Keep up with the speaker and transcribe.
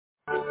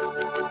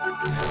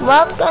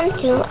Welcome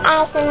to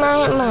Awesome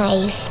My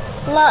Life.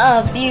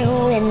 Love you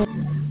and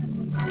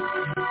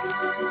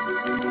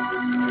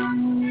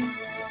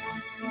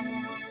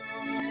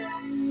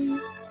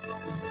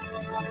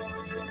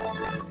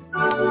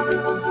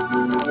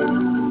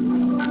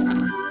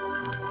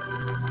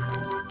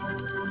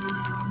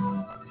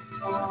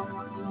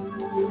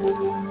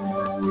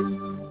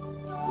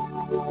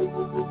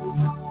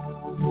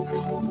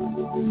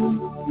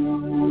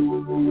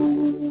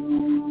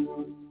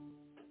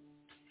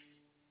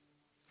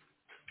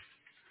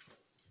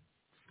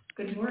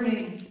Good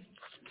morning.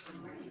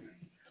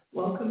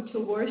 Welcome to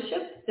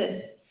worship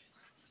this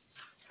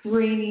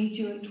rainy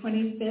June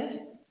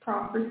 25th,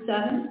 proper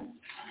 7th.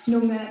 No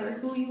matter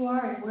who you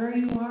are and where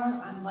you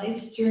are on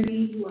life's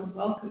journey, you are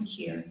welcome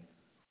here.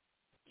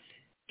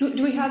 Do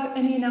we have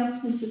any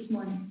announcements this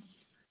morning?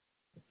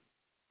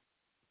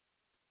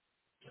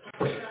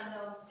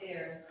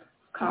 Downstairs.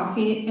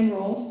 Coffee and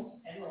rolls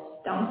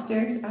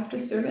downstairs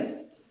after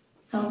service.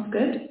 Sounds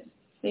good.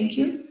 Thank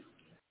you.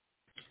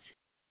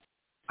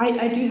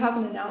 I do have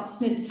an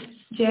announcement.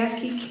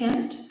 Jackie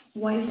Kent,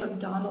 wife of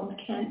Donald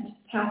Kent,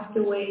 passed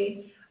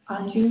away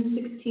on June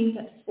 16th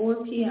at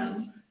 4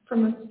 p.m.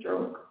 from a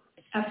stroke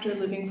after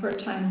living for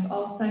a time with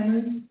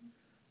Alzheimer's.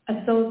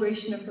 A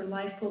celebration of her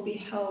life will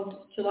be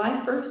held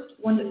July 1st,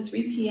 1 to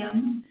 3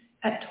 p.m.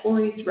 at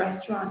Tori's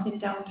Restaurant in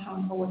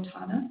downtown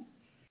Owatonna.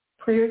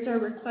 Prayers are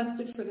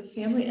requested for the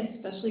family,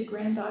 especially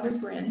granddaughter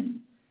Bryn.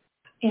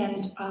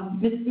 And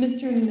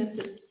Mr. and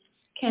Mrs.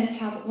 Kent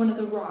have one of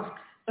the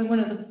rocks, or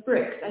one of the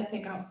bricks, I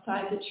think,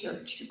 outside the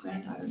church,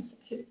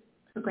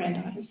 her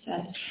granddaughter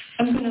said.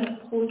 I'm going to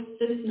post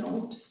this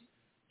note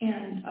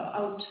and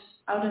out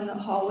in the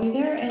hallway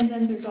there, and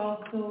then there's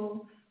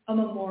also a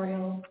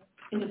memorial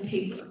in the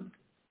paper.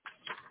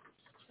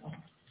 So.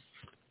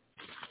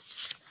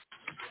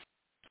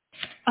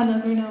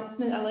 Another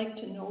announcement I like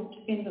to note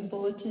in the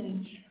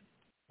bulletin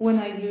when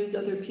I use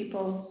other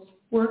people's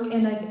work,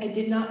 and I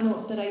did not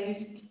note that I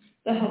used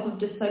the help of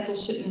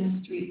Discipleship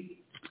Ministry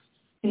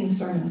in the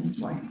sermon this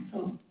morning.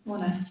 So I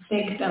want to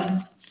thank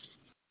them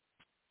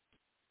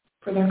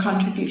for their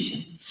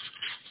contribution.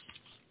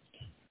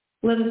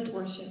 Let us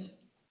worship.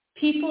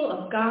 People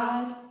of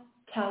God,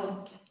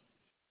 tell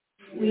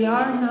it. We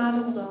are not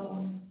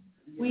alone.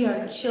 We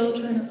are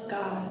children of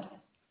God.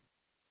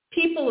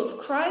 People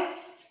of Christ,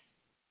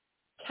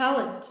 tell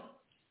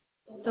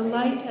it. The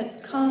light has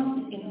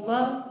come in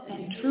love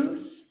and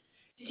truth,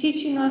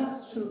 teaching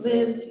us to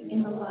live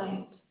in the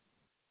light.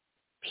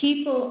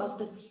 People of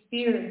the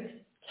Spirit,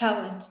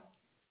 tell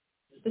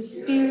it. The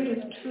Spirit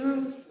of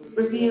truth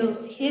reveals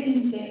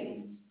hidden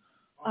things,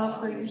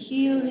 offering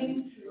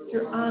healing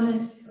through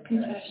honest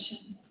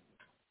confession.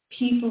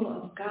 People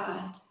of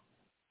God,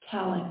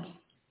 tell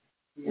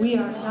it. We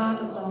are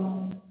not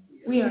alone.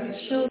 We are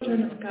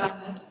children of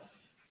God.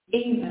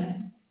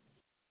 Amen.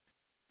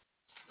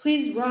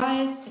 Please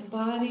rise in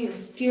body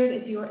or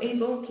spirit as you are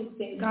able to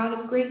sing God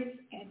of grace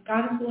and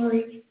God of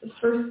glory, the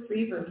first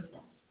 3 verses.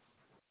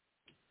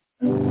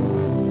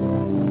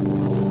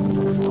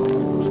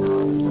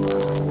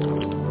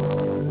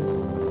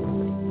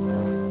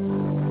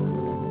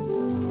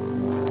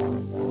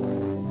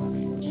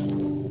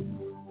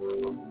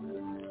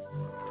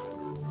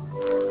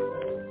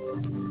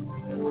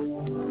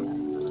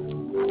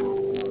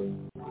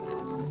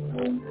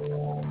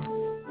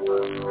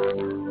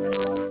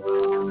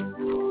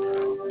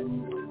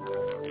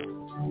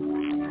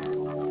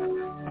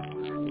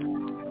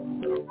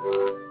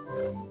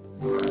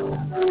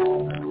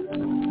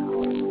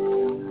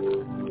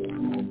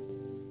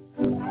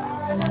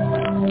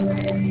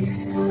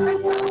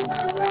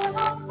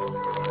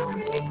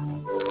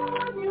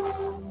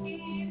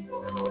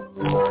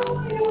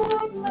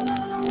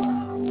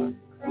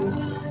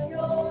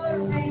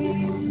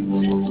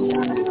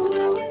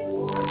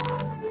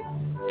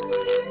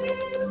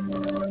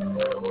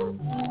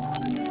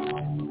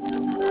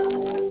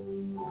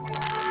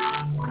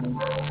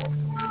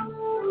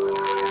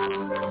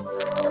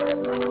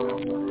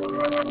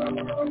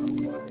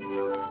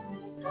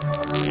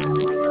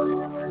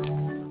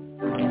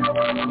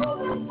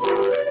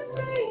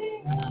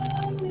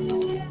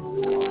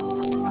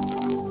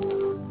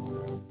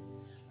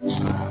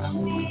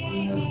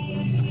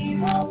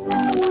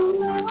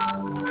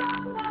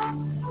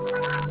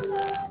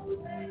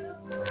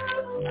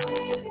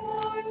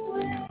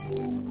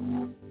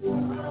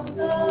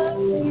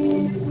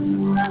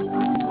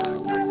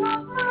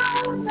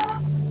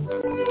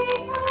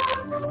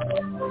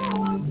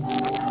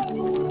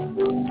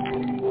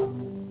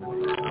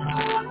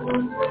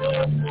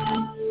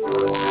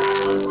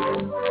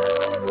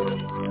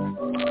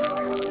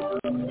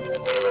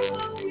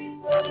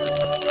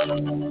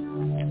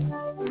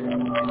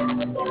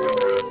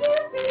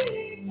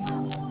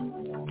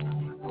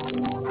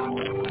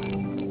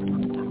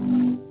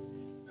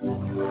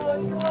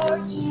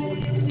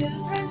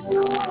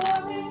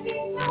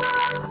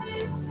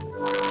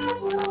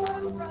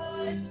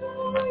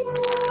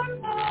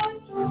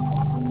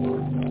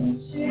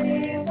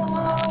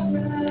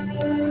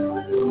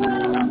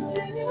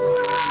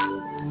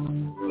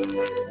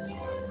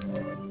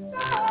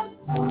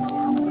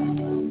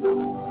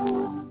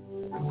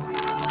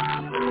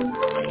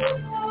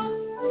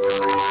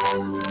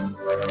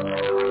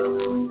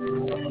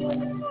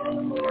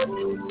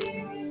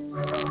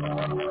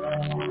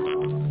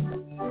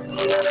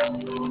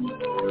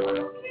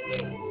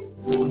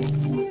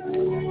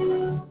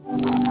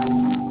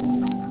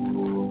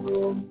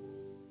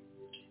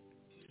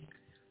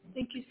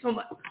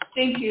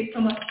 Thank you so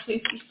much.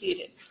 Please be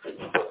seated.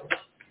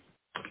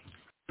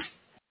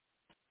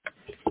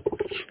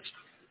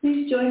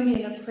 Please join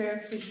me in a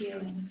prayer for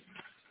healing.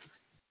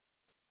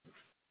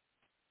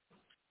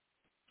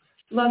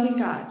 Loving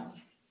God,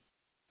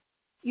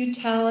 you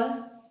tell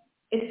us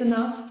it's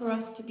enough for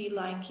us to be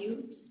like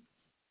you,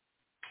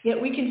 yet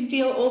we can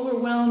feel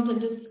overwhelmed and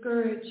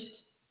discouraged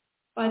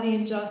by the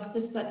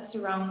injustice that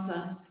surrounds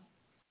us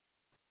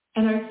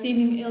and our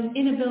seeming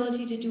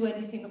inability to do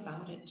anything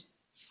about it.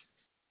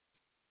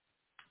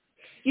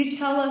 You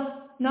tell us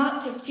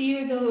not to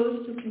fear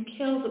those who can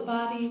kill the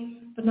body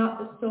but not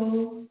the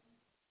soul,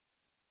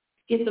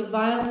 yet the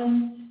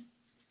violence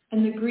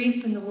and the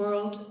grief in the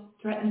world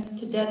threatens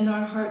to deaden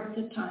our hearts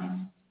at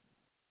times.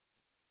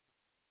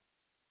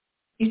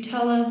 You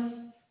tell us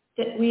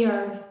that we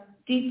are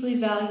deeply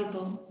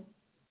valuable,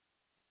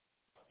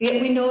 yet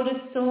we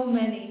notice so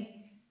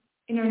many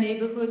in our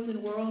neighborhoods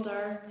and world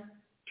are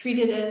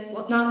treated as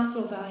not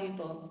so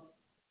valuable,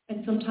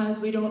 and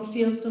sometimes we don't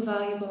feel so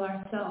valuable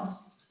ourselves.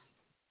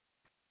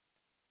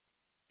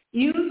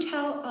 You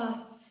tell us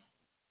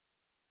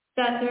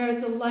that there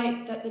is a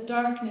light that the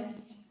darkness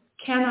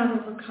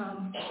cannot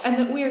overcome, and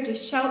that we are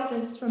to shout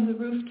this from the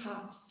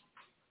rooftops.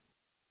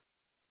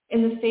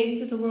 In the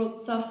face of the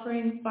world's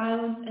suffering,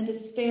 violence, and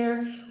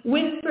despair,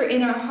 whisper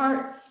in our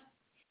hearts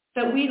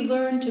that we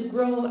learn to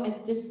grow as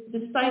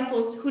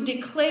disciples who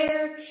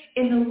declare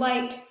in the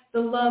light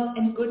the love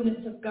and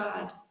goodness of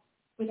God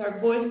with our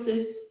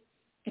voices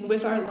and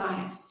with our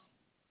lives.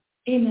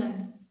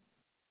 Amen.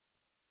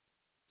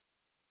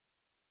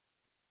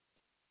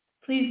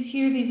 Please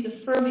hear these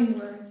affirming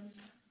words.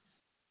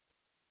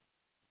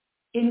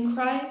 In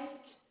Christ,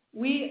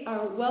 we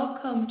are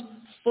welcomed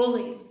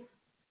fully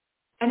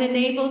and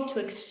enabled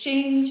to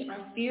exchange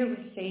our fear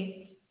with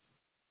faith,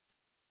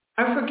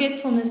 our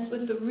forgetfulness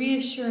with the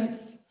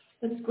reassurance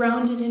that's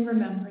grounded in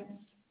remembrance,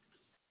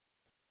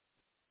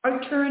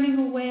 our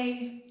turning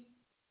away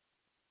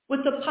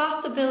with the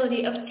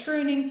possibility of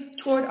turning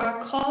toward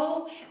our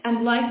call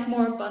and life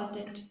more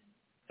abundant,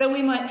 that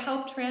we might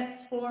help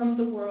transform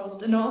the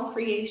world and all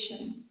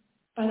creation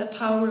by the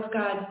power of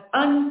God's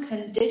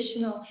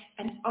unconditional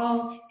and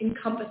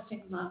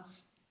all-encompassing love.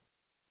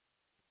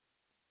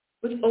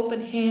 With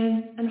open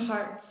hands and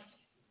hearts,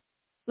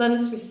 let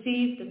us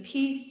receive the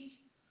peace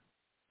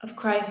of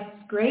Christ's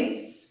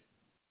grace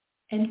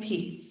and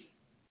peace.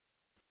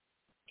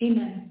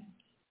 Amen.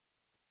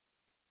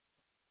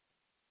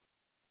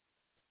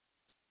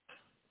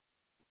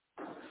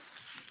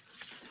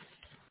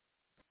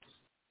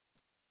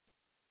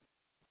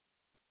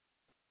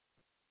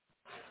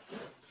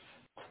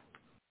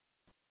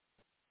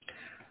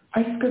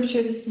 Our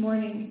scripture this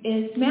morning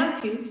is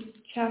Matthew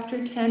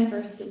chapter 10,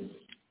 verses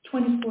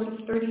 24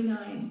 to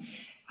 39.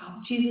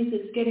 Jesus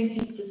is getting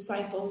his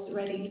disciples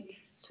ready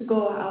to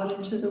go out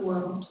into the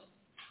world.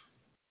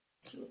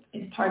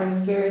 It's part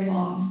of a very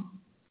long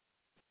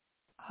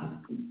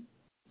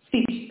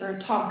speech or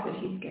talk that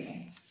he's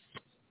giving.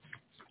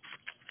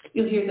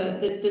 You'll hear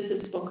that this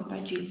is spoken by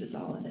Jesus,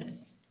 all of it.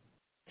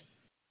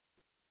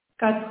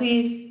 God,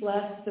 please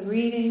bless the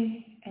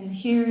reading and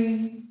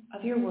hearing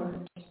of your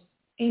word.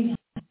 Amen.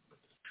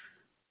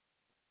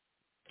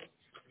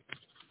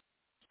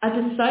 A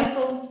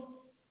disciple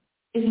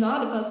is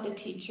not above the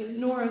teacher,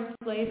 nor a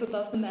slave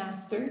above the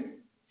master.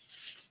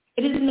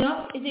 It is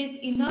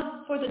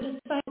enough for the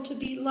disciple to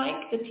be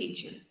like the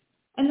teacher,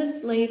 and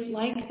the slave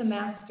like the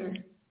master.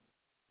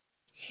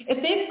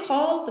 If they've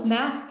called the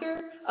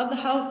master of the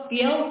house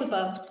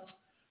Beelzebub,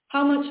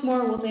 how much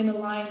more will they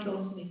malign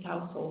those in his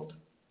household?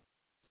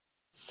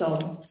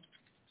 So,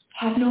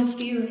 have no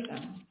fear of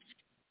them.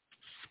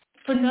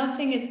 For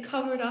nothing is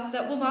covered up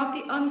that will not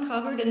be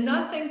uncovered, and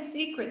nothing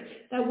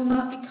secret that will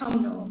not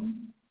become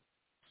known.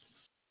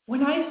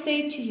 When I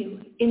say to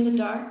you, in the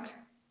dark,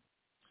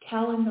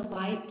 tell in the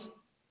light,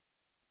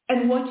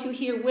 and what you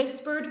hear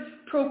whispered,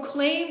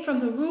 proclaim from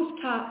the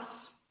rooftops.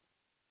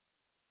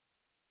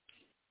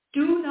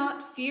 Do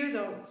not fear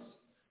those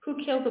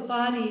who kill the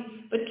body,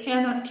 but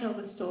cannot kill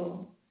the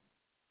soul.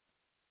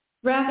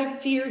 Rather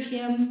fear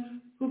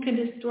him who can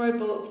destroy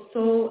both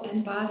soul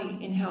and body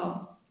in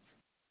hell.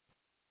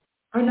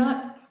 Are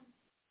not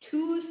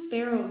 2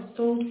 sparrows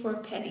sold for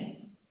a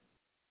penny?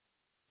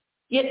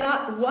 Yet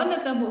not one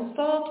of them will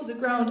fall to the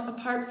ground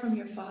apart from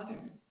your Father.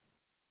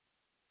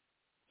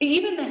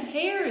 Even the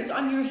hairs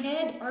on your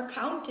head are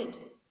counted.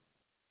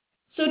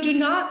 So do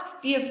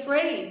not be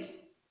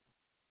afraid.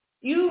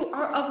 You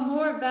are of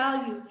more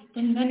value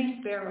than many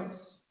sparrows.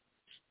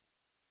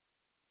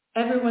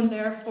 Everyone,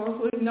 therefore,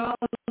 who acknowledges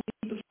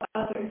me before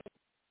others,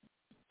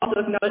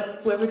 also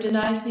acknowledge, whoever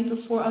denies me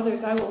before others,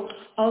 I will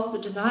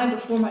also deny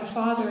before my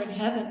Father in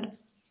heaven.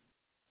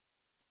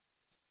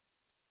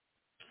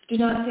 Do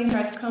not think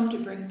I've come to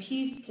bring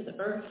peace to the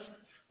earth.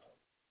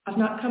 I've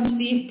not come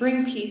to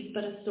bring peace,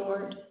 but a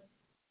sword.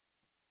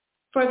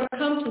 For I've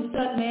come to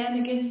set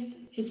man against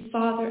his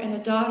father, and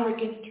a daughter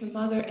against her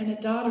mother, and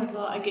a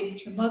daughter-in-law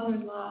against her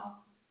mother-in-law.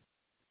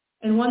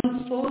 And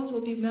one's foes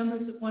will be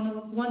members of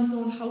one's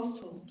own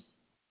household.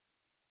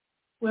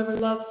 Whoever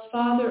loves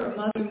father or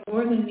mother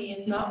more than me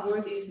is not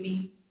worthy of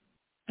me.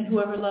 And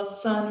whoever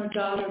loves son or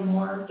daughter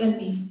more than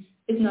me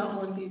is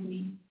not worthy of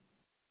me.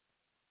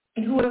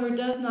 And whoever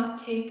does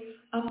not take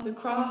up the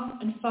cross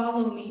and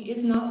follow me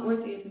is not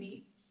worthy of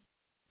me.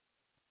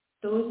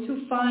 Those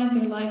who find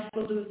their life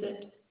will lose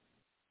it,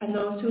 and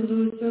those who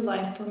lose their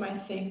life for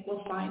my sake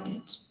will find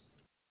it.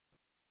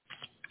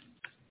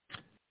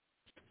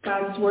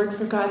 God's word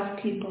for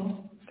God's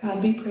people.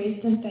 God be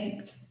praised and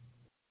thanked.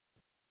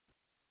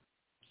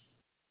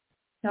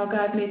 Now,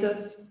 God, may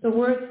the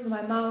words of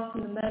my mouth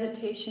and the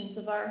meditations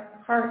of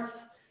our hearts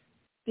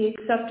be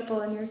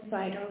acceptable in your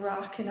sight, our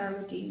rock and our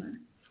redeemer.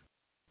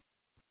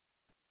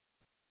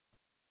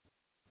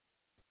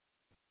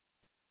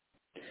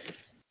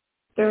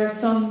 There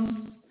are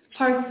some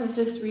parts of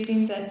this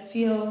reading that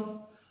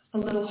feel a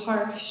little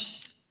harsh,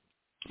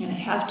 and I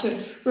have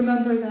to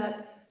remember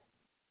that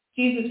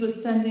Jesus was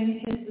sending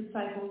his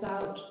disciples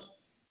out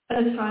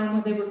at a time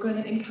when they were going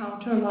to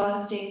encounter a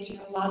lot of danger,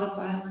 a lot of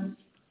violence,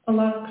 a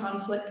lot of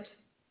conflict.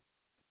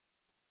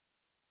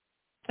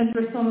 And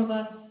for some of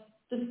us,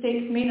 the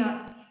stakes may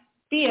not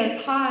be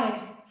as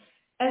high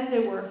as they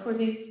were for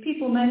these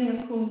people, many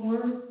of whom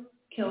were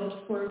killed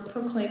for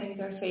proclaiming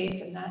their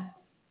faith in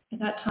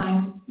that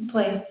time and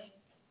place.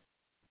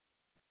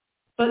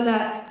 But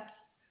that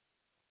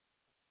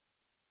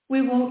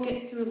we won't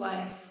get through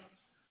life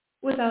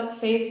without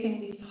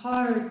facing these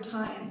hard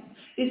times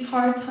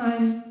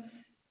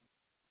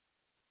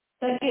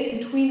that get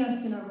between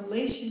us in our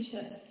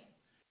relationships,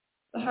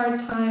 the hard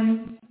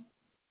times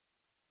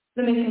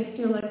that make us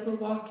feel like we're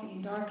walking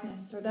in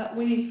darkness or that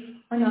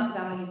we are not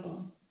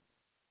valuable.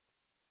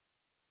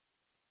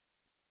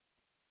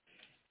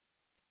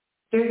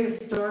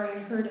 There's a story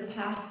I heard a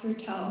pastor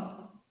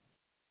tell.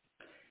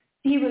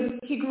 He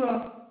grew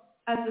up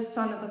as the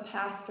son of a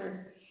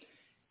pastor,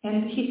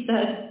 and he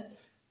said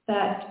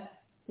that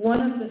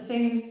one of the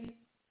things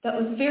that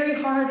was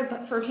very hard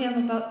for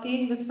him about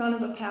being the son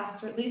of a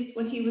pastor, at least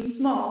when he was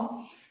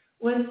small,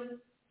 was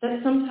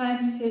that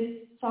sometimes his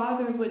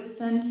father would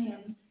send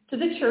him to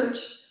the church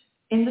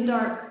in the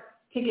dark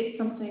to get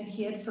something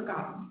he had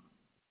forgotten.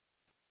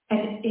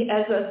 And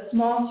as a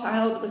small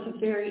child with a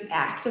very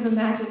active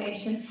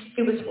imagination,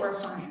 it was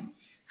horrifying.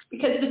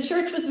 Because the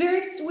church was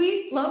very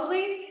sweet,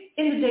 lovely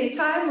in the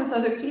daytime with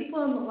other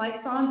people and the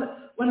lights on,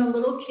 but when a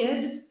little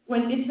kid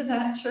went into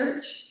that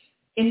church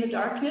in the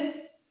darkness,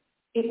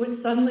 it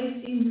would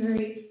suddenly seem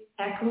very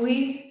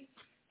echoey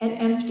and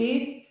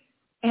empty,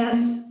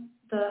 and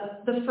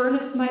the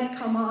furnace might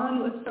come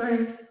on with sort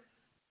of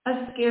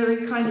a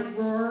scary kind of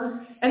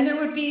roar, and there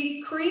would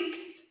be creaks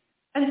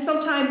and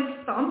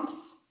sometimes thumps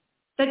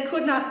that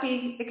could not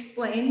be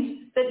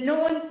explained, that no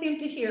one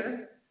seemed to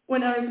hear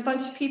when there was a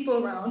bunch of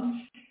people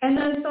around. And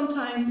then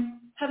sometimes,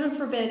 heaven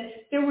forbid,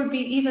 there would be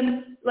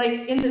even, like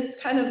in this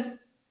kind of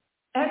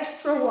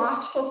extra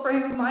watchful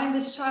frame of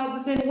mind, this child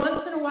would then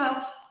once in a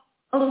while,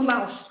 a little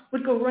mouse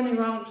would go running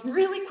around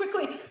really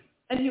quickly,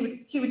 and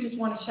he would just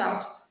want to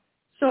shout.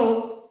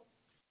 So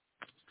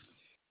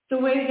the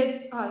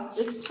way that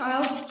this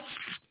child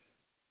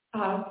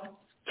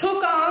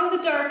took on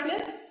the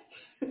darkness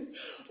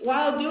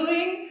while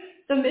doing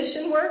the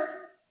mission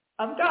work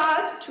of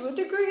God to a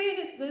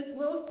degree, this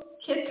little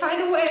kid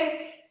kind of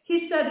way,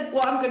 he said,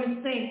 well, I'm going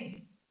to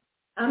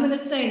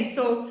sing.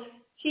 So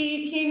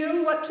he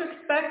knew what to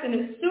expect, and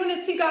as soon as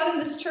he got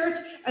in this church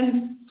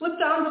and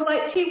flipped on the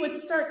lights, he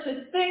would start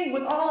to sing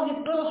with all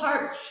his little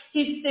heart.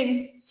 He'd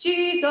sing,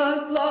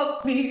 Jesus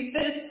loves me,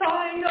 this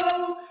I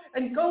know,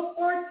 and go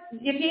forth.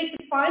 If he had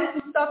to find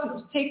some stuff, it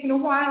was taking a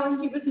while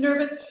and he was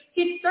nervous,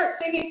 he'd start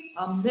singing,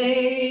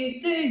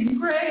 Amazing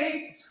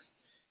Grace.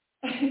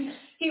 And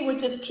he would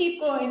just keep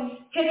going,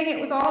 hitting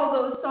it with all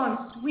those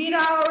songs, Sweet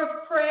Hour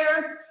of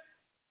Prayer.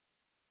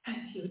 And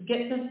he would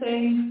get the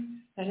thing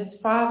that his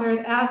father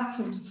had asked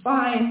him to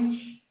find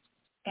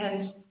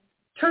and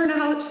turn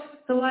out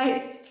the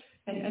lights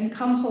and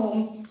come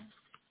home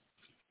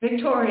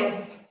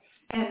victorious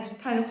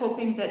and kind of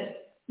hoping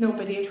that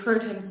nobody had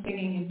heard him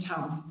singing in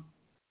town.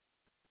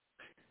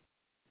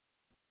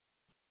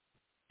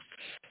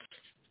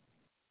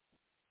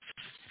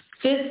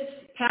 This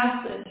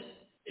passage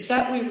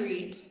that we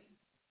read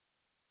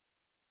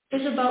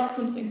is about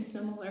something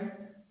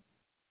similar.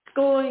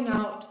 Going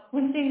out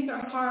when things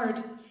are hard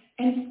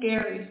and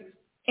scary.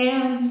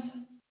 And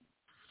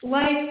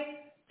like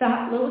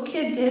that little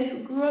kid did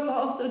who grew up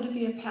also to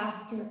be a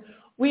pastor,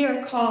 we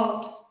are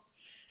called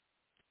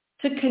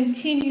to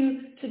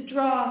continue to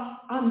draw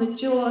on the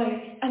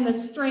joy and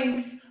the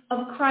strength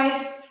of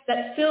Christ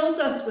that fills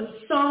us with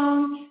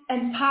song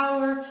and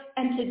power,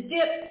 and to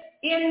dip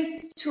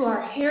into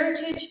our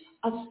heritage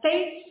of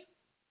faith,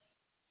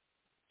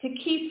 to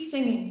keep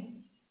singing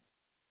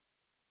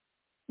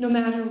no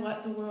matter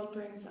what the world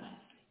brings us.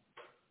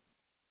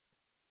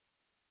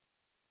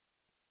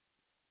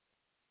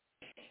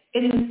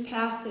 In this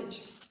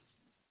passage,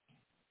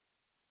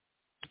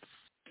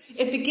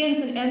 it begins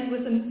and ends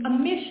with a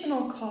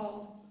missional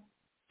call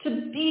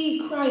to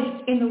be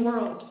Christ in the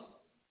world.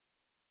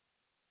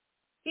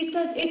 He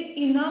says it's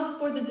enough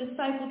for the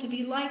disciple to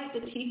be like the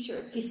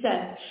teacher, he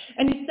says.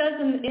 And he says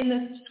in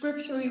the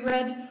scripture we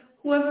read,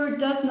 whoever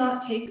does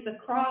not take the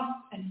cross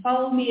and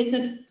follow me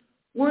isn't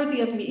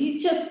worthy of me.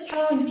 He's just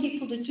telling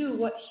people to do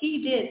what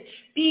he did.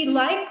 Be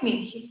like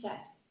me, he said.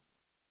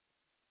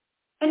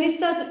 And he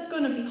says it's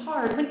going to be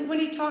hard. When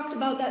he talked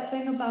about that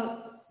thing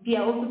about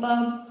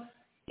Beelzebub,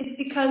 it's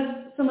because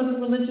some of the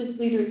religious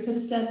leaders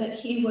have said that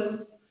he was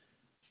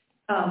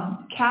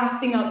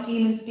casting out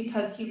demons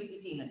because he was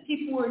a demon.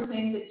 People were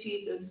saying that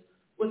Jesus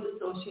was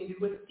associated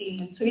with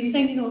demons. So he's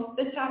saying, if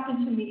this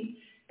happened to me,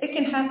 it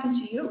can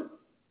happen to you.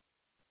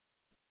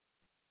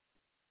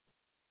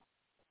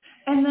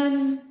 And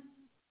then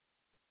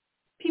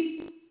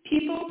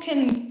people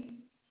can,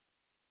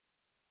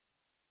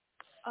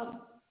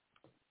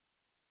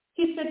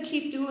 he said,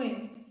 keep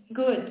doing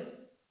good,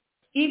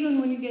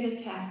 even when you get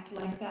attacked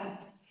like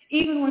that,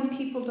 even when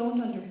people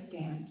don't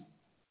understand.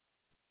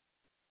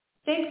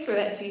 Thanks for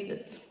that, Jesus.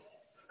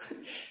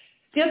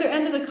 The other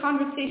end of the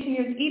conversation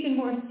here is even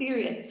more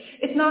serious.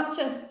 It's not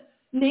just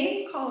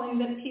name-calling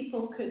that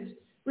people could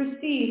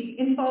receive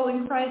in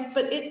following Christ,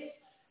 but it's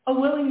a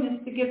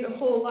willingness to give their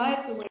whole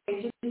lives away,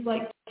 just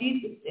like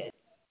Jesus did.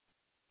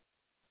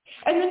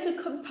 And then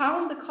to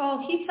compound the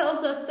call, he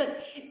tells us that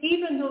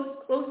even those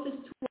closest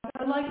to us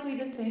are likely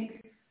to think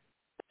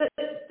that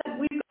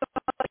we've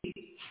got to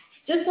be.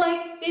 Just like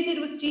they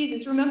did with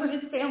Jesus. Remember,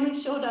 his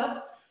family showed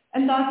up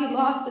and thought he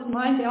lost his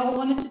mind. They all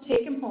wanted to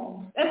take him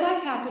home. That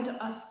might happen to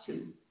us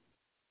too.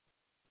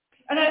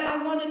 And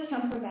I want to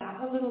temper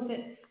that a little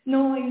bit,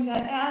 knowing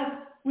that as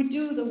we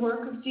do the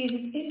work of Jesus,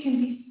 it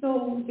can be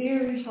so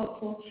very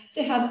helpful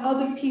to have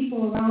other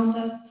people around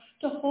us,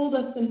 to hold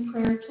us in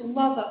prayer, to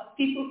love us,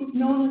 people who've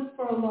known us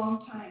for a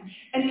long time,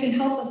 and can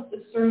help us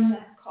discern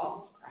that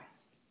call of Christ.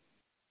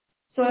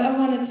 So I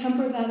want to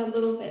temper that a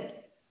little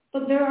bit.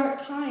 But there are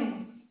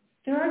times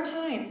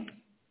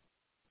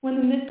when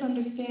the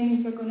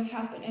misunderstandings are going to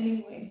happen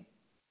anyway,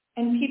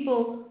 and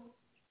people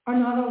are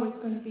not always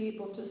going to be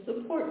able to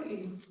support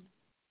you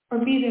or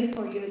be there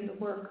for you in the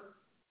work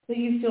that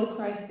you feel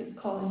Christ is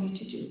calling you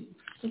to do.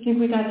 So I think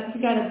we got to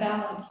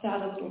balance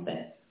that a little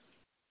bit.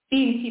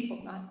 Being people,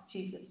 not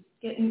Jesus.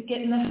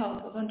 Getting the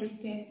help of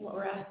understanding what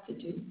we're asked to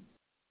do.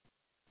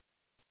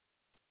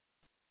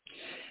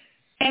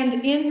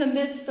 And in the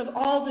midst of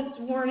all this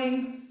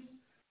warning,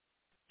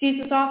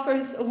 Jesus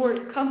offers a word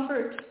of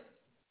comfort.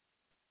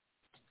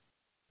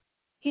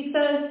 He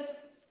says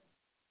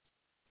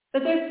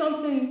that there's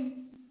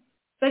something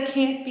that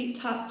can't be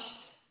touched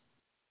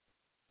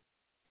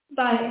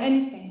by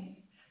anything,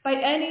 by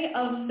any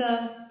of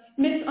the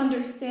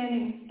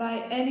misunderstandings,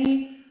 by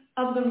any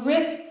of the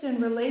rifts in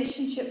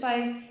relationship, by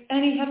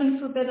any, heaven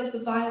forbid, of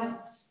the violence.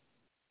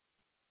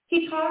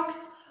 He talks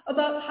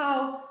about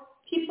how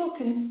people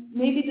can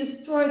maybe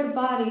destroy the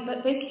body,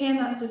 but they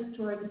cannot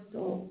destroy the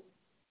soul.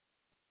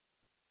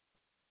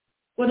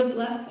 What a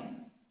blessing.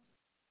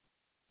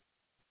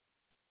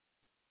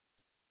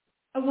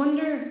 I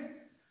wonder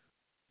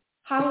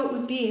how it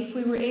would be if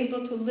we were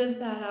able to live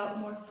that out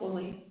more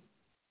fully.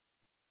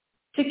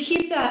 To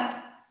keep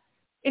that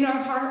in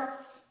our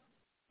hearts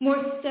more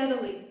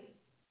steadily.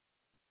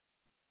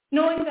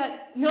 Knowing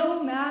that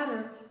no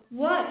matter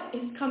what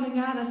is coming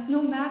at us,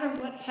 no matter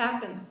what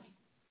happens,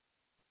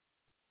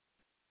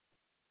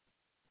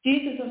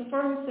 Jesus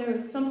affirms there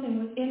is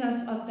something within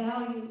us of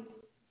value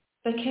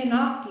that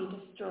cannot be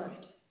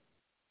destroyed.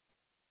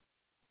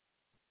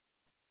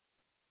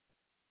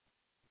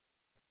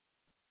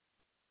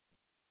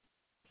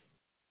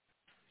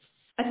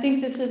 I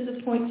think this is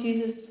the point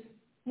Jesus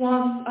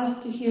wants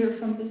us to hear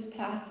from this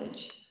passage.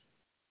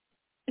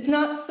 It's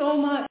not so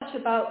much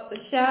about the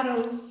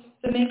shadows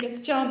that make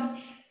us jump.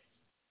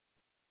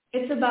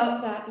 It's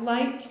about that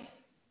light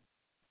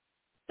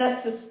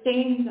that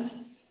sustains us,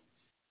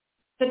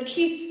 that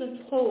keeps us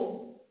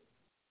whole,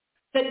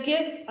 that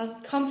gives us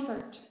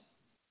comfort.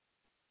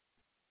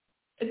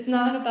 It's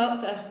not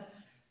about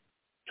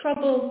the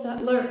troubles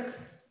that lurk,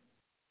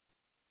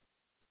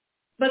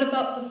 but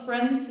about the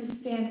friends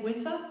who stand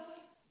with us,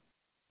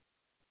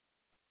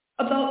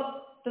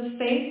 about the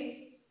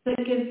faith that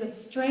gives us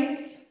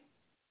strength,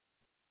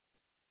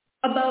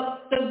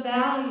 about the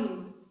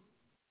value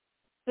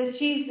that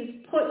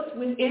Jesus puts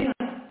within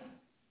us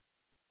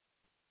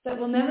that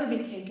will never be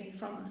taken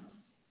from us.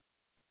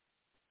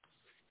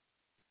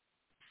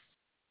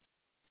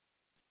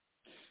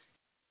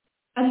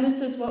 And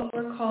this is what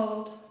we're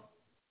called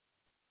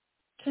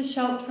to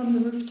shout from the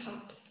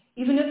rooftops,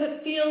 even if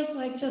it feels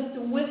like just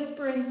a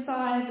whisper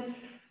inside,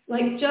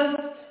 like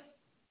just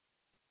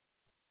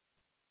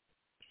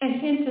a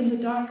hint in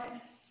the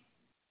darkness.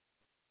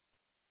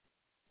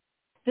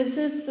 This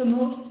is the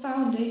most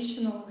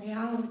foundational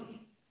reality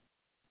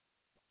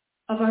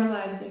of our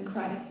lives in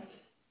Christ.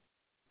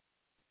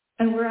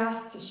 And we're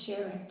asked to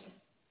share it,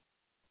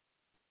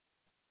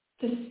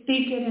 to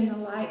speak it in the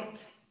light,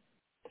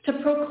 to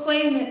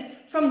proclaim it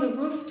from the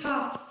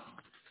rooftops,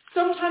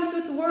 sometimes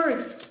with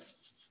words,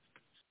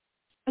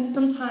 and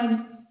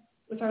sometimes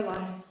with our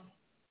lives.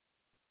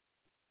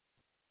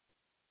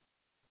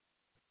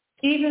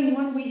 Even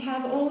when we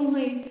have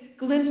only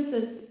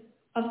glimpses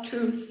of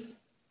truth,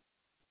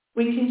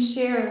 we can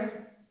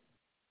share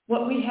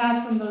what we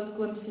have from those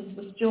glimpses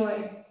with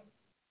joy.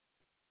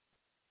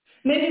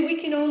 Maybe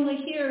we can only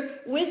hear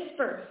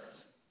whispers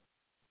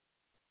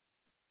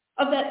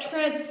of that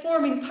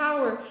transforming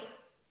power,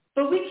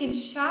 but we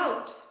can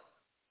shout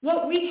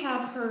what we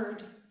have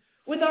heard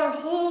with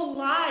our whole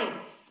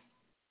lives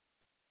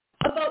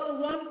about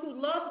the one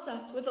who loves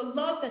us with a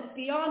love that's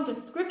beyond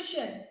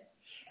description.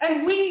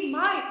 And we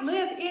might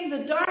live in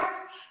the dark,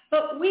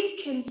 but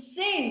we can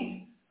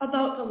sing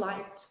about the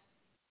light.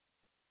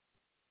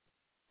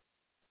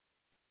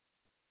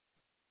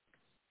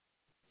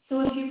 So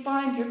if you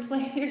find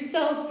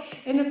yourself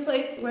in a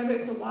place where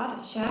there's a lot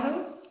of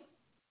shadows,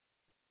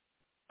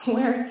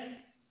 where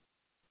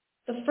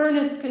the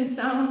furnace can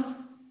sound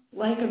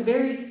like a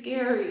very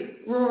scary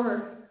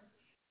roar,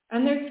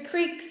 and there's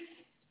creaks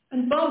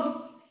and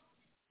bumps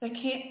that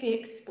can't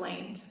be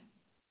explained,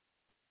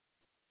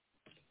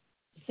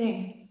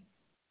 sing.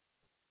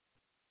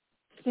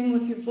 Sing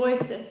with your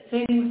voices.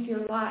 Sing with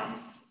your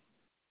lives.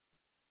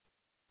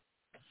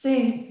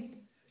 Sing,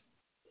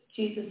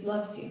 Jesus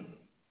loves you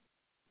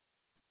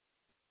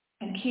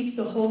and keeps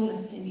the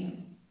wholeness in you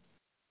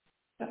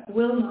that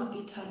will not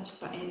be touched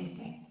by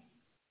anything.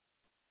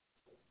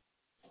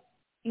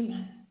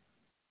 Amen.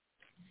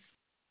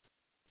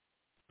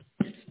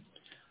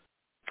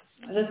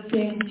 Let us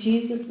sing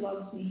Jesus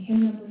Loves Me,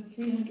 hymn number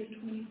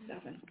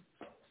 327.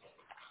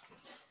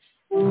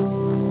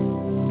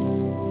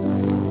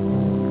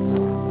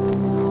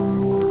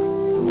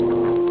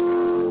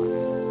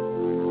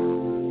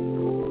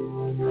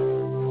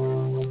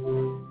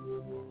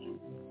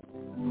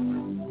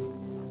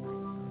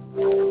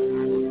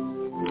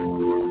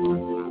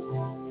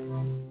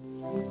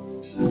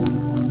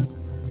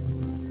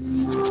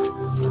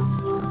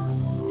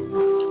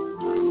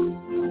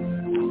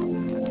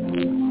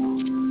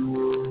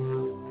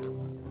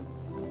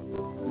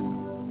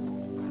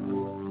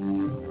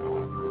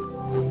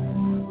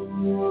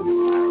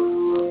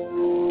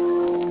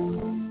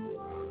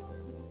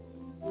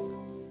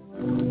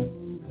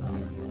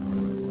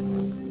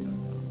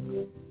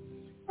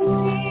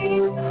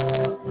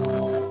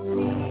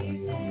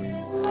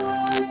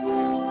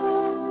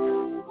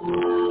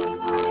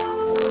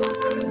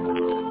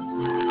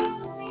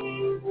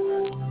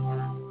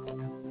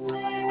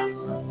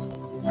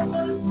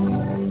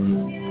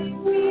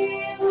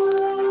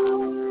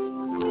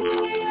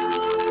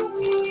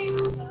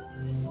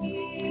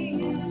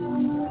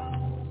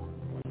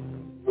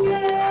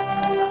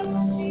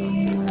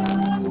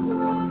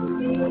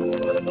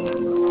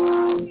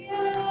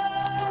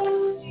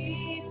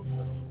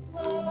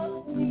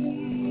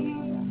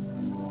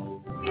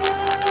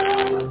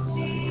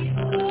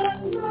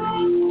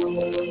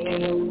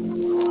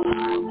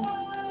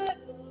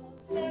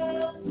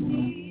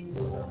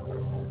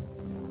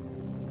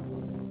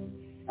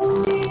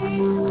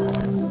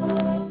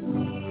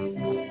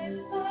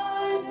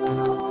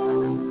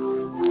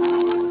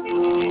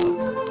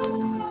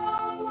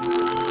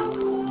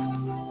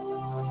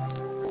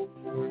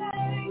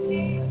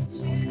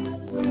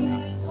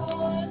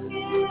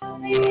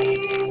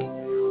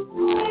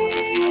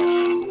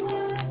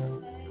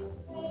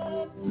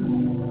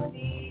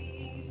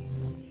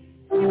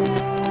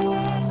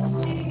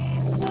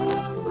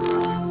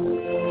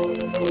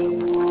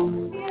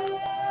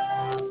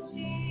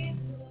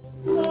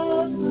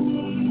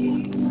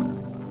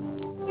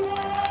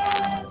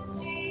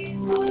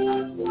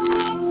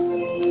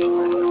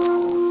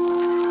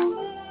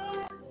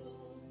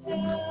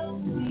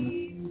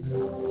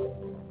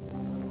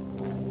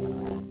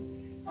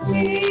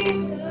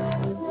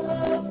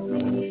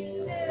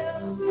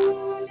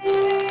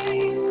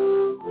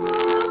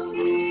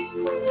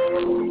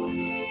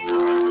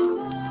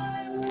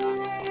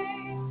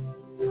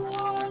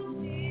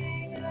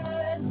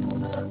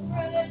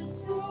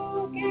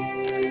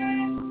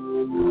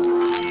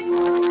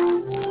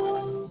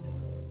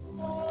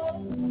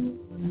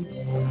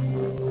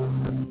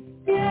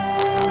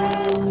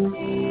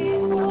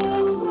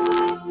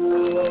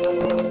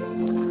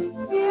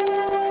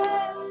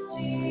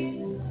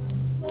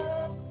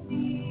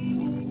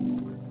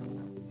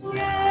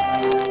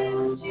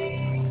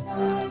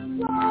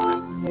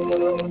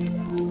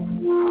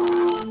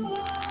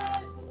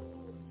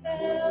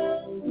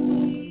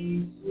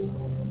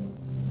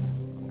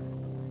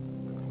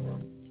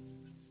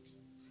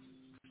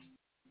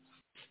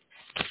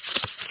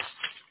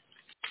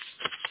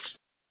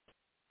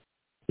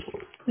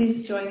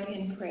 Please join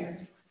me in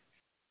prayer.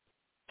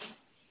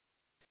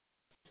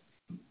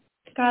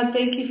 God,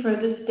 thank you for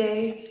this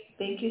day.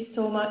 Thank you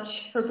so much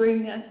for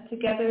bringing us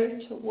together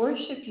to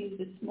worship you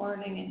this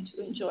morning and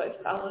to enjoy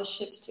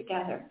fellowship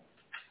together.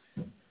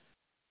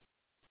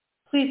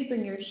 Please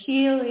bring your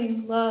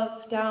healing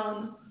love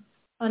down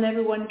on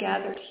everyone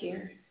gathered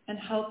here and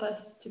help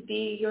us to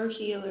be your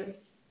healers,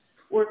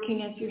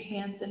 working as your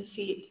hands and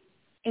feet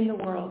in the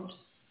world,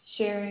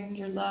 sharing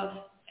your love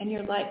and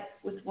your light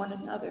with one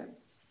another.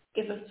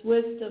 Give us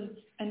wisdom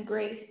and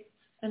grace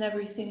and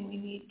everything we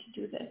need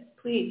to do this.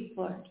 Please,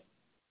 Lord.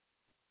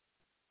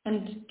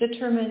 and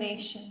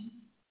determination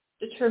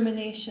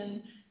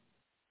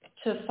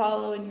to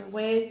follow in your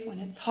ways when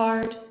it's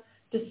hard,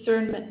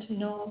 discernment to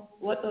know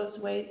what those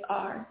ways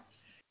are.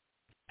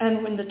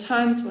 And when the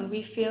times when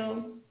we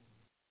feel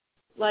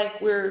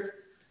like we're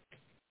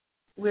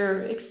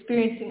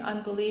experiencing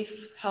unbelief,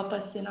 help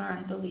us in our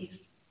unbelief.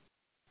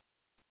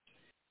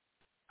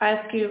 I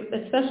ask you,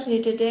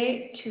 especially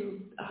today,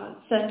 to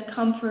send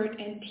comfort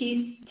and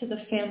peace to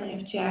the family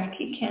of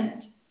Jackie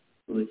Kent,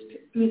 who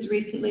has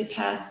recently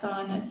passed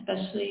on,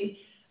 especially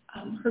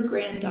her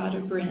granddaughter,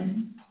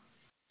 Bryn.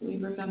 We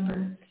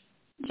remember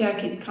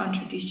Jackie's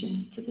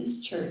contributions to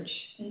this church,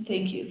 and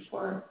thank you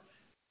for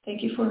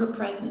her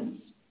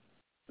presence.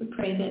 We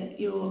pray that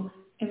you'll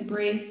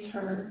embrace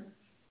her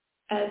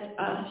as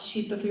a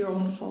sheep of your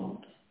own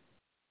fold.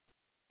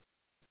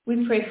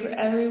 We pray for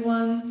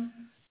everyone,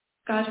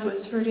 God, who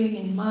is hurting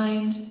in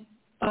mind,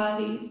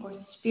 body, or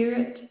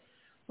spirit.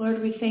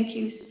 Lord, we thank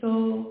you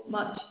so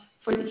much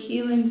for the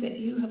healing that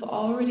you have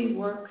already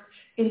worked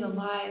in the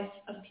lives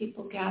of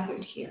people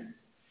gathered here.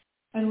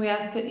 And we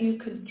ask that you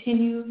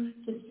continue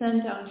to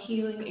send down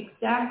healing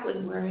exactly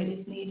where it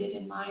is needed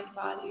in mind,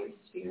 body, or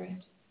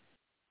spirit.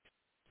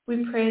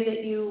 We pray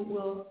that you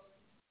will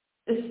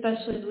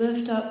especially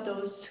lift up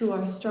those who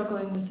are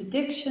struggling with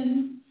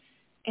addiction,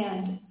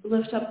 and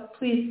lift up,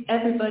 please,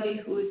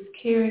 everybody who is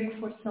caring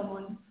for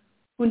someone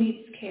who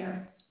needs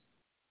care.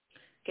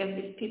 Give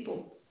these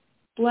people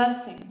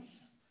blessings,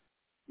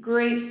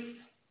 grace,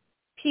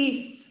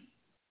 peace,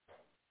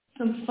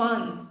 some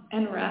fun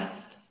and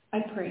rest, I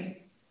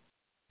pray.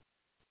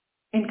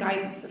 And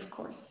guidance, of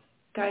course.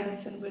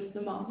 Guidance and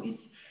wisdom always.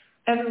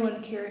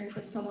 Everyone caring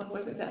for someone,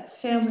 whether that's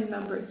family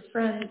members,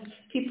 friends,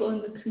 people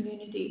in the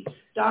community,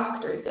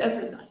 doctors,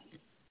 everybody.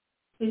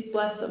 Please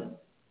bless them.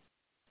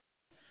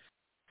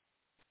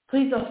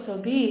 Please also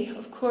be,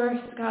 of course,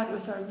 God,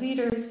 with our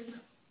leaders.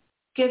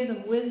 Give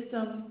them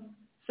wisdom.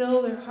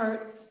 Fill their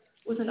hearts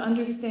with an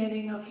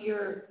understanding of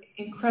your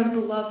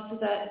incredible love so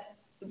that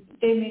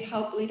they may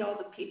help lead all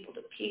the people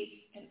to peace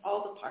in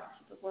all the parts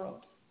of the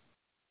world.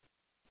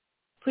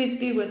 Please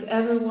be with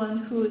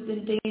everyone who is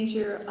in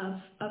danger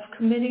of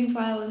committing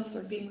violence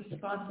or being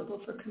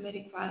responsible for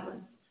committing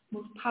violence.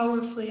 Move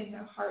powerfully in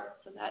their hearts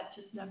so that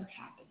just never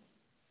happens.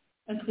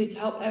 And please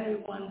help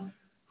everyone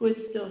who is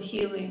still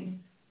healing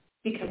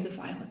because of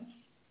violence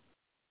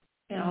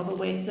and all the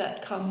ways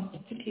that comes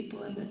to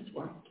people in this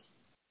world.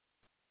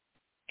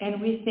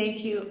 And we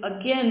thank you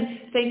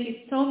again. Thank you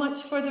so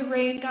much for the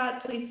rain,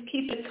 God. Please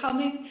keep it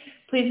coming.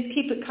 Please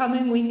keep it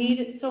coming. We need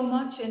it so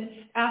much. And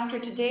after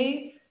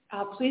today,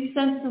 please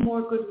send some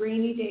more good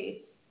rainy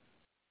days.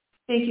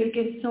 Thank you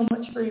again so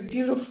much for your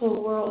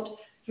beautiful world,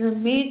 your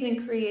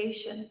amazing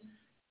creation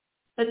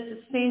that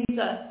sustains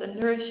us and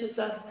nourishes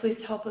us. Please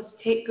help us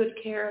take good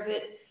care of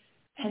it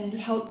and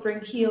help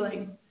bring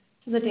healing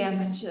to the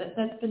damage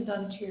that's been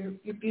done to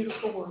your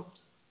beautiful world.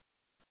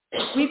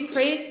 We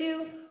praise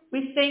you.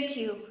 We thank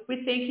you.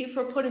 We thank you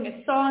for putting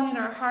a song in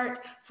our heart,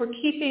 for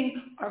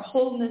keeping our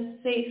wholeness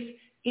safe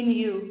in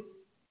you.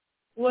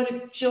 What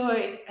a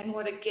joy and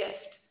what a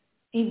gift.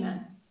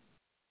 Amen.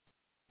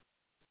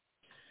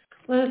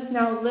 Let us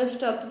now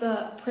lift up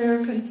the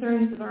prayer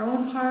concerns of our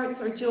own hearts,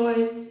 our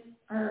joys,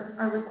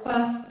 our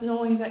requests,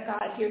 knowing that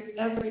God hears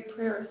every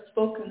prayer,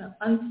 spoken or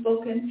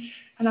unspoken.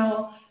 And I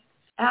will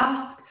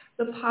ask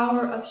the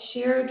power of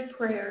shared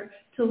prayer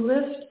to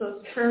lift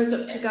those prayers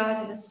up to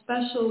God in a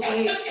special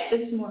way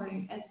this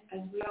morning as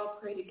we all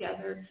pray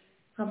together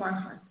from our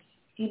hearts.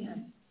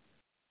 Amen.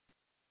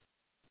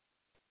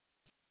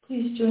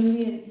 Please join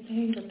me in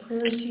saying the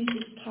prayer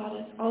Jesus taught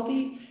us. I'll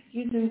be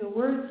using the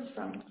words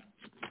from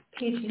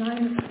page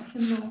 9 of our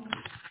hymnal.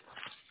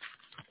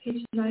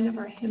 Page 9 of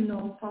our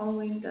hymnal,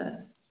 following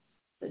the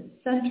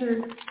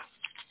center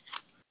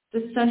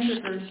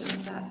version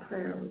of that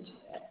prayer, which is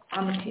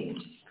on the page,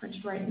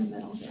 printed right in the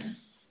middle there.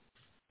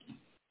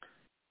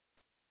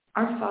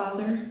 Our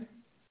Father,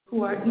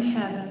 who art in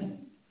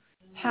heaven,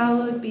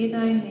 hallowed be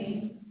thy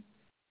name.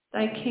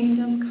 Thy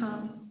kingdom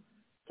come,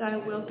 thy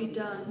will be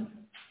done,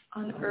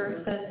 on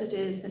earth as it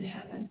is in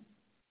heaven.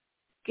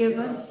 Give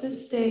us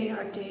this day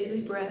our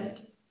daily bread,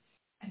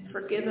 and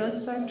forgive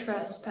us our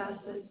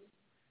trespasses,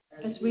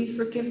 as we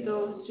forgive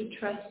those who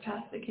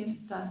trespass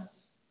against us.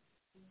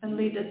 And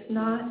lead us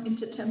not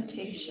into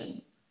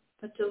temptation,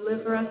 but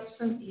deliver us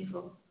from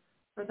evil.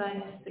 For thine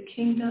is the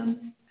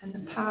kingdom, and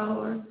the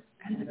power,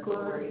 and the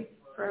glory,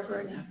 forever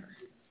and ever.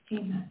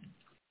 Amen.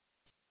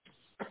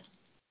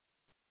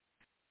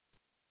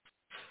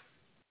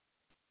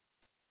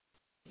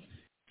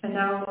 And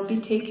now we'll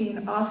be taking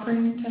an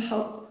offering to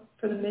help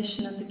for the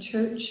mission of the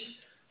church.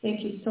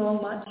 Thank you so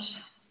much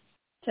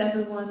to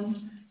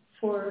everyone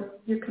for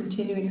your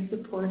continuing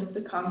support of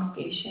the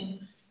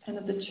congregation and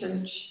of the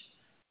church.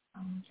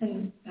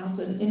 And now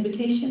an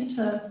invitation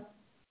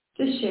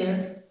to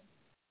share.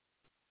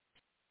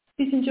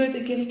 Please enjoy the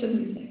gift of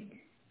music.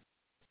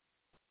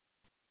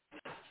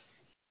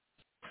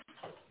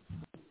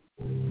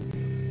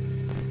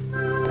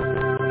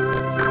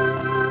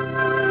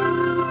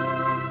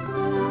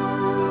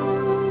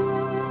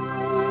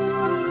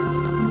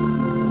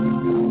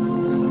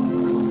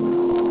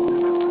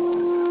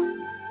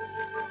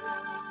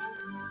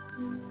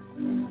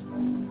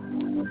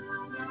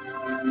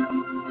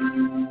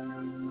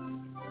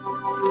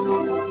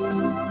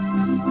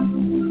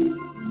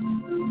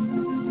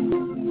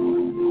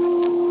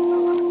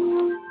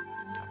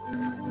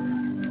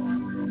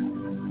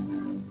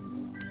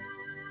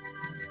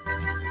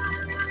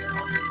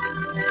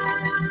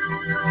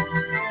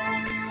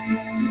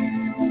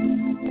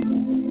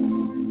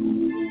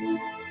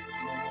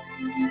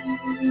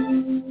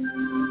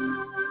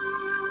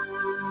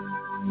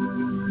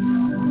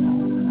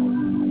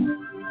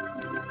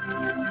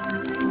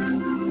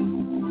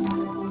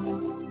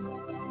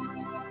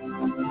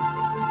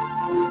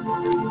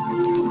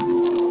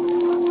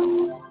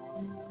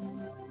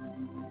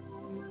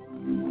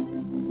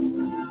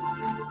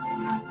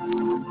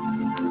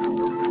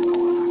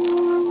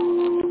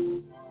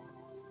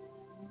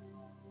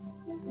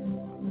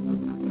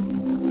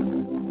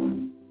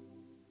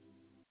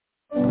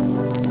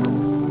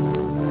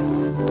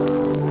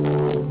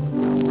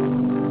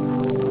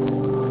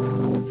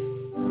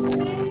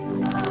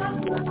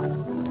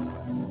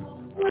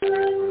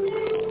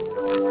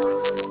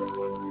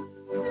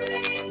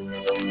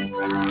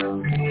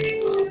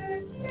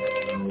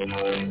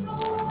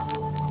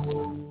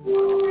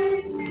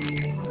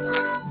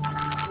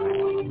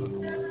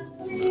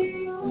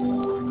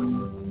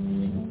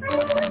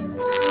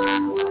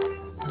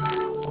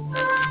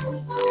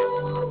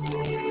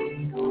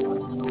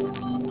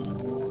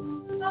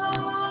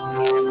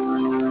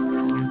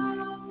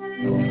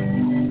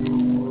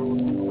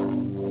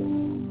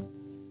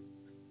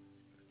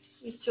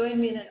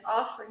 Join me in an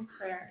offering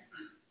prayer.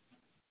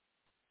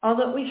 All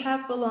that we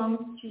have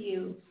belongs to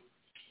you.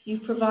 You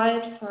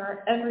provide for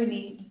our every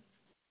need.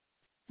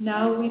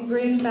 Now we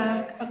bring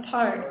back a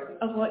part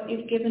of what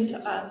you've given to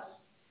us.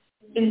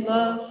 In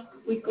love,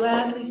 we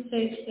gladly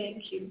say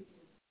thank you.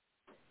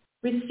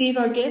 Receive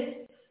our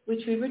gifts,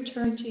 which we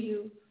return to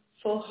you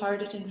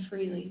full-hearted and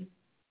freely.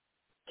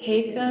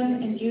 Take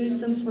them and use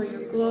them for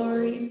your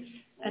glory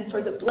and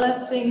for the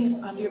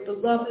blessing of your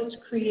beloved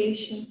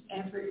creation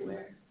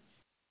everywhere.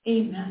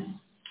 Amen.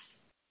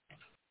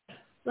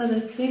 Let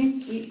us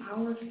sing the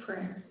hour of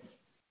prayer.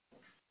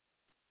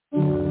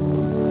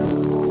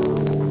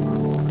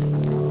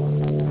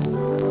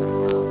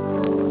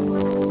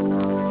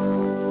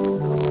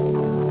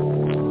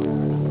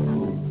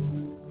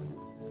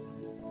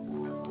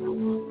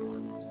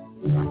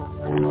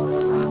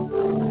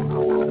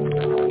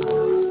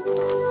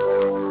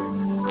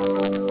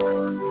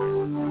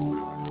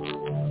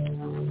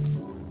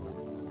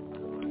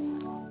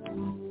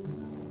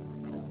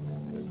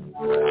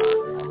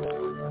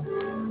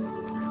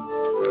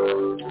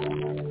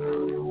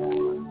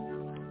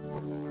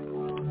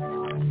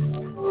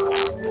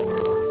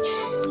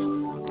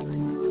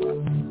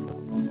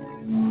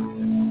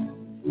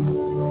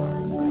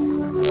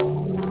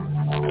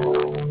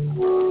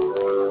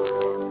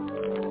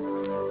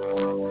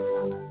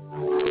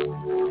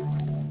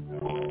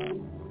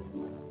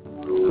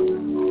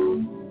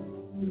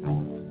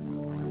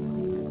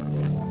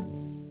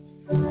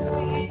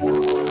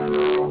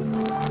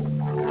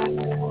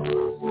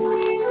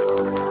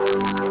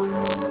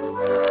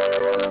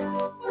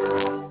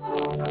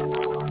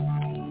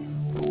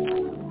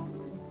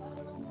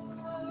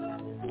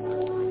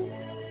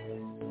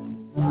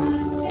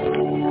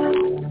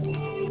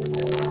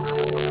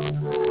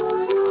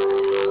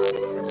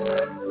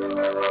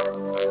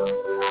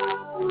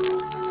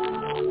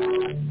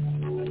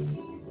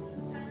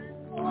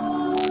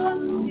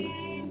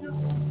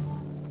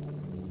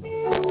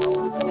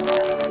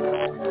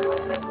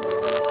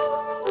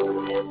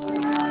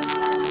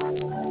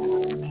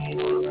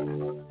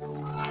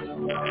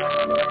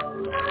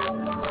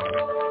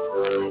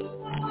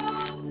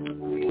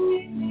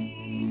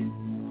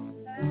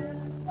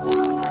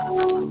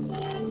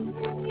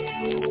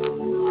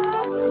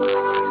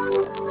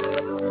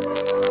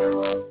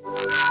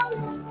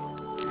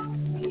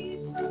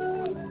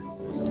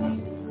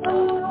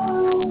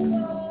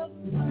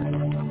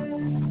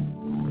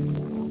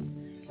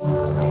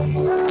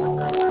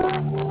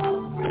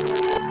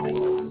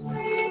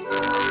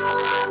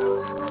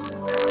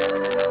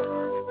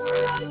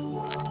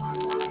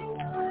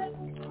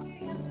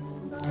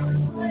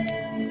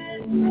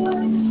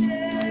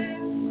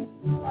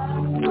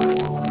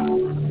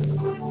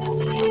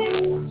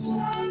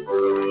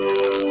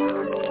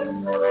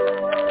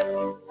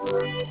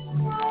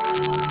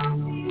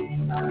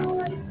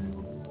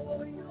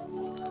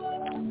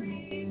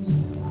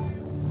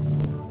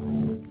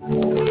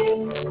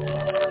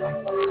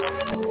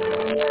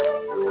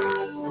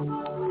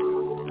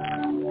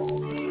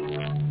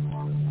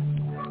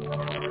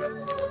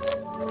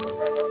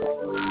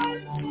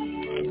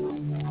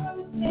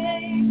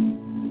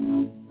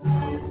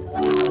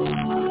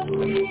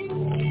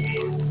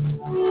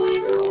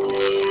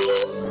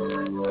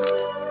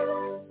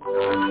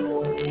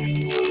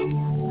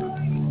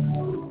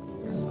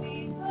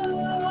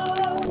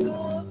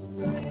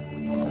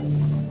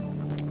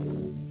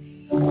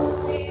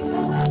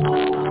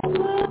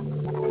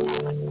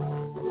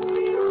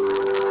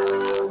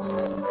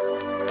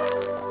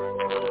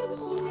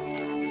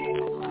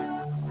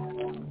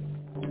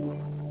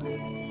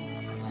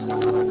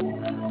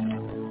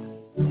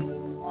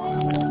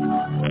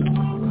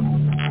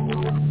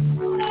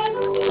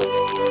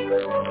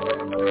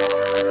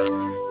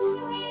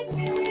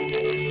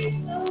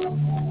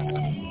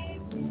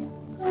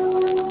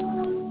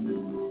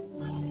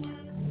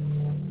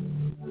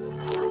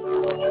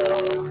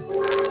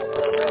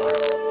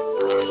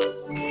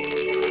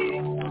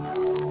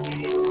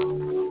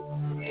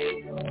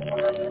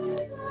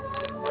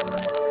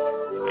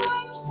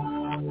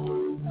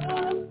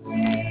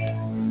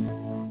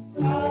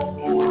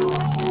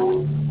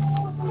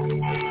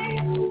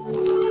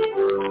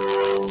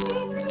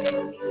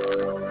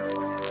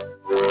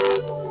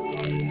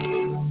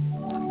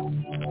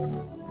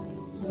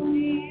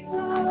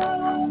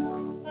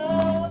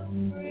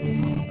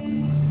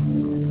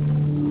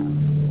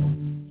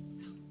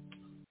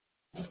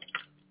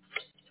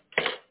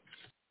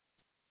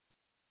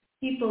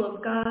 people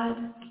of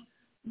God,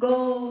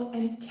 go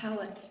and tell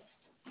it.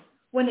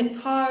 When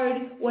it's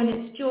hard, when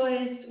it's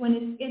joyous, when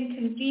it's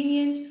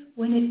inconvenient,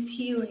 when it's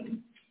healing.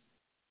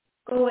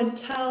 Go and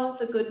tell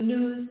the good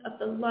news of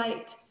the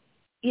light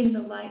in the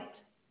light.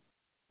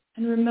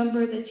 And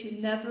remember that you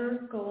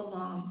never go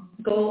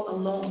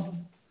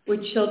alone.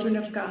 We're children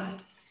of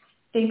God.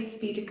 Thanks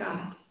be to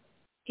God.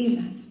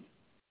 Amen.